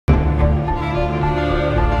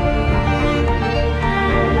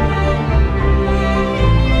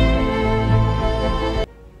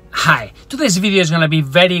Today's video is going to be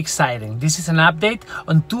very exciting. This is an update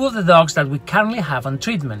on two of the dogs that we currently have on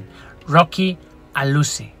treatment, Rocky and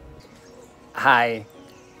Lucy. Hi,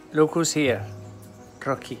 look who's here.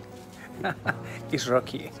 Rocky. It's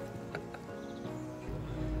Rocky.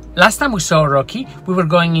 Last time we saw Rocky, we were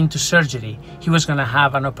going into surgery. He was going to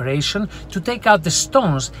have an operation to take out the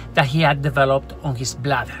stones that he had developed on his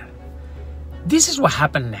bladder. This is what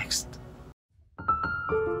happened next.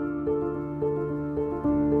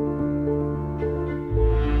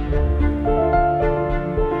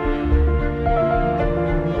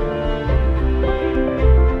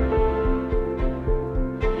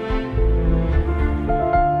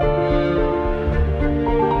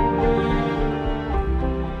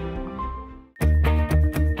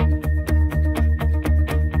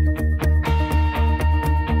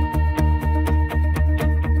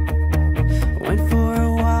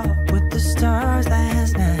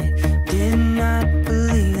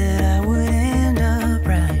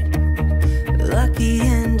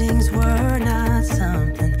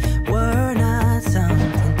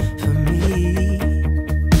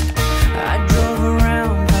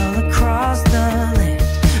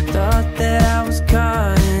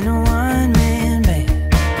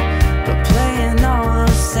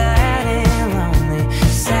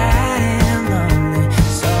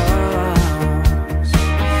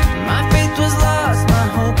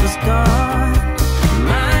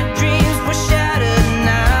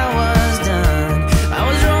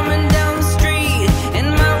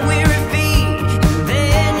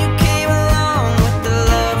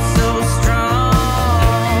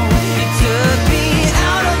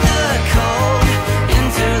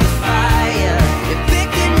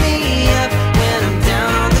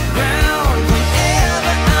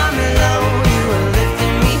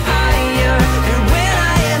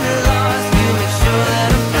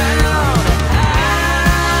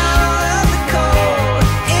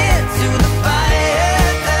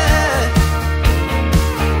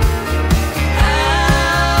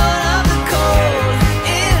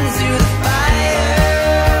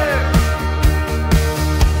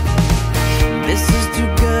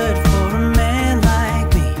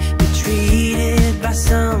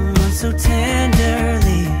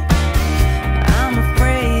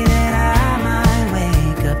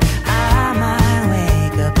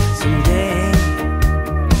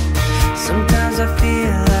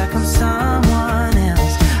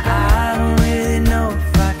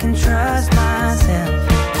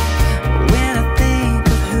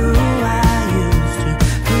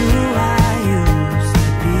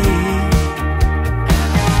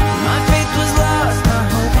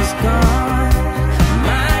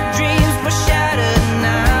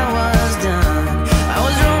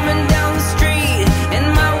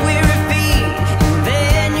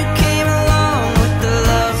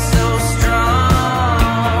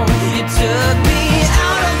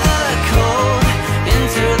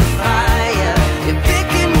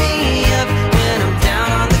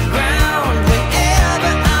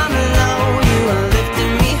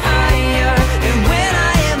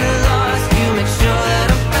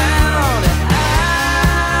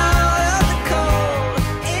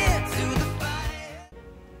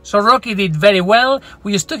 So Rocky did very well.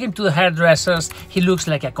 We just took him to the hairdressers. He looks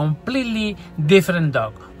like a completely different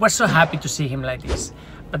dog. We're so happy to see him like this.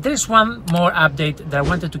 But there is one more update that I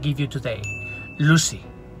wanted to give you today. Lucy.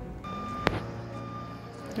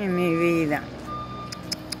 Mi vida,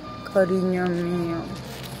 cariño mío,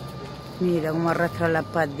 mira cómo arrastra las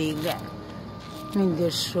patitas. Mi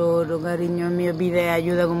tesoro, cariño mío, pide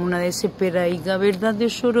ayuda como una desesperadica, ¿verdad,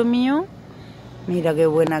 tesoro mío? Mira qué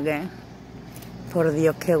buena que es. Por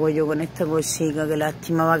Dios, ¿qué hago yo con esta cosica? Qué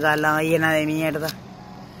lástima, va a caer llena de mierda.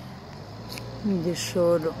 Mi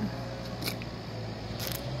tesoro.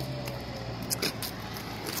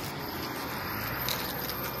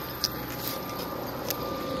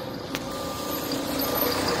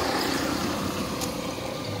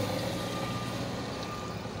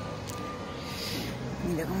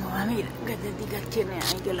 Mira cómo va, mira, qué teticas tiene.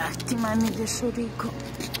 Ay, qué lástima, mi tesorico.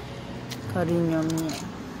 Cariño mío.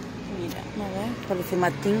 Mira, a ver, parece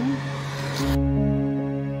Martín.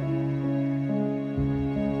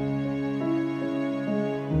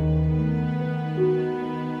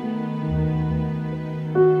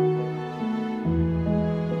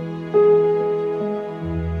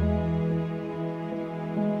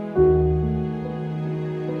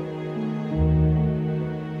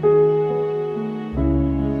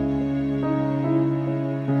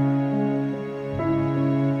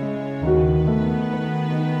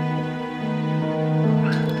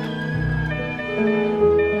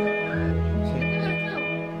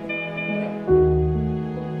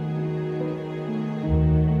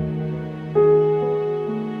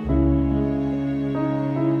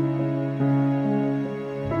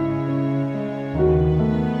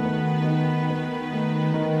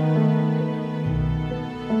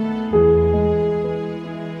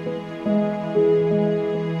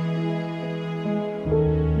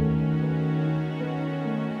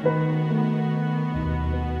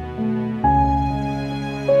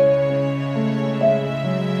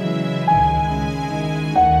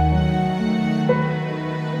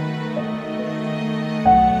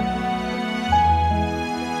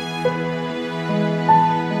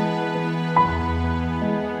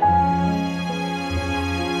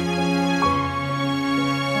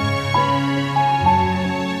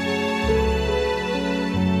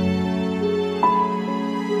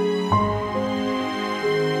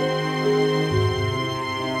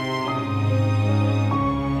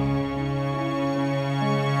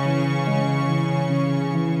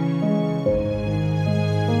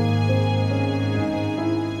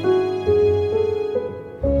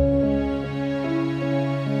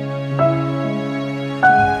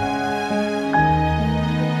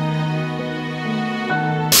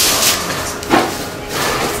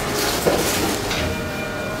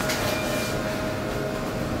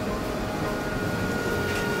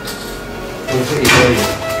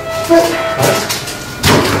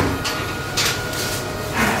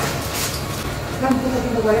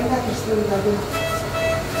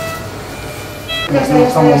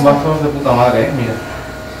 Están bombazos de puta madre, mira.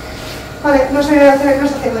 Vale, no sé qué está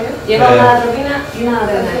haciendo yo. Lleva una atropina y una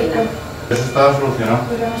adrenalina. Eso está solucionado.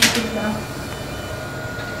 Pues ya no se funciona.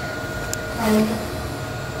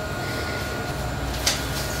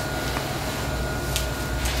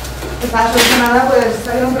 Está solucionada, pues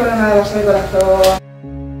hay un problema de base de corazón.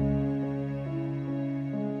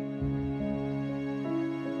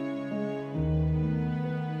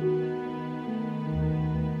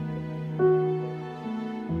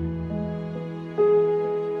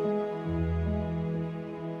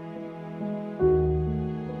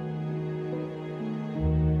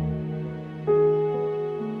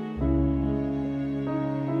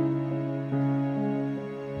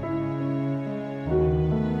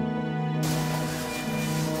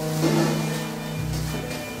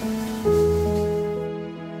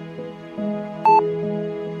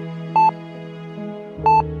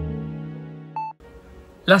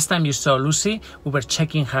 Last time you saw Lucy, we were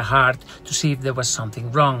checking her heart to see if there was something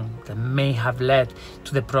wrong that may have led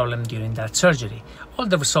to the problem during that surgery. All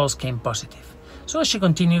the results came positive. So she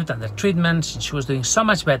continued under treatment and she was doing so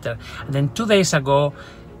much better. And then 2 days ago,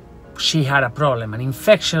 she had a problem, an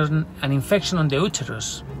infection on the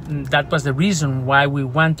uterus. That was the reason why we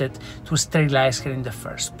wanted to sterilize her in the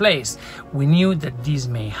first place. We knew that this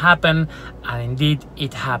may happen, and indeed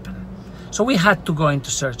it happened. So we had to go into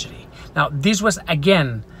surgery. Now, this was,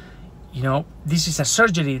 again, this is a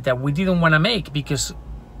surgery that we didn't want to make because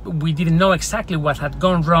we didn't know exactly what had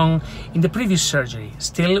gone wrong in the previous surgery.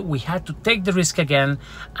 Still, we had to take the risk again,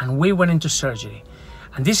 and we went into surgery.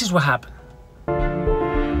 And this is what happened.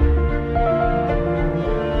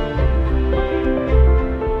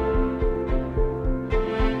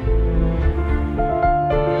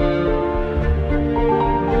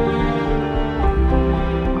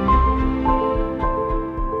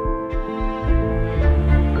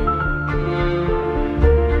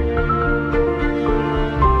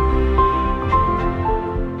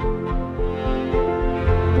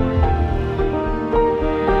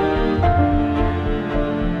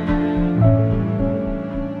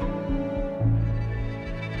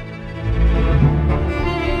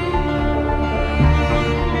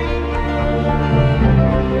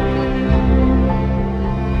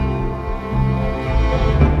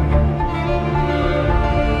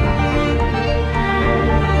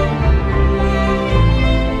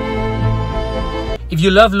 If you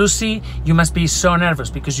love Lucy, you must be so nervous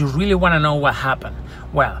because you really want to know what happened.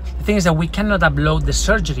 Well, the thing is that we cannot upload the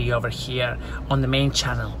surgery over here on the main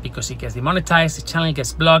channel because it gets demonetized, the channel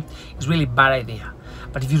gets blocked. It's really a bad idea.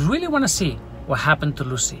 But if you really want to see what happened to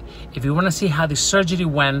Lucy, if you want to see how the surgery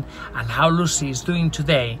went and how Lucy is doing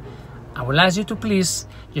today, I will ask you to please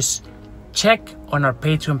just check on our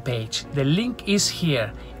Patreon page. The link is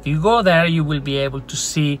here. If you go there, you will be able to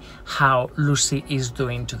see how Lucy is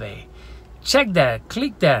doing today. Check there,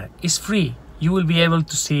 click there, it's free. You will be able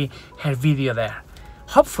to see her video there.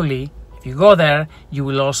 Hopefully, if you go there, you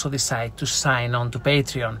will also decide to sign on to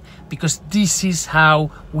Patreon because this is how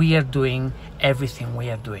we are doing everything we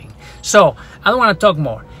are doing. So, I don't want to talk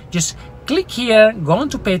more. Just click here, go on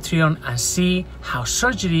to Patreon and see how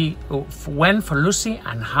surgery went for Lucy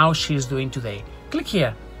and how she is doing today. Click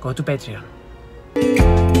here, go to Patreon.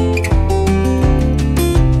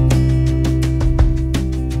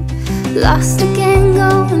 Lost again,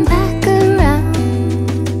 going back.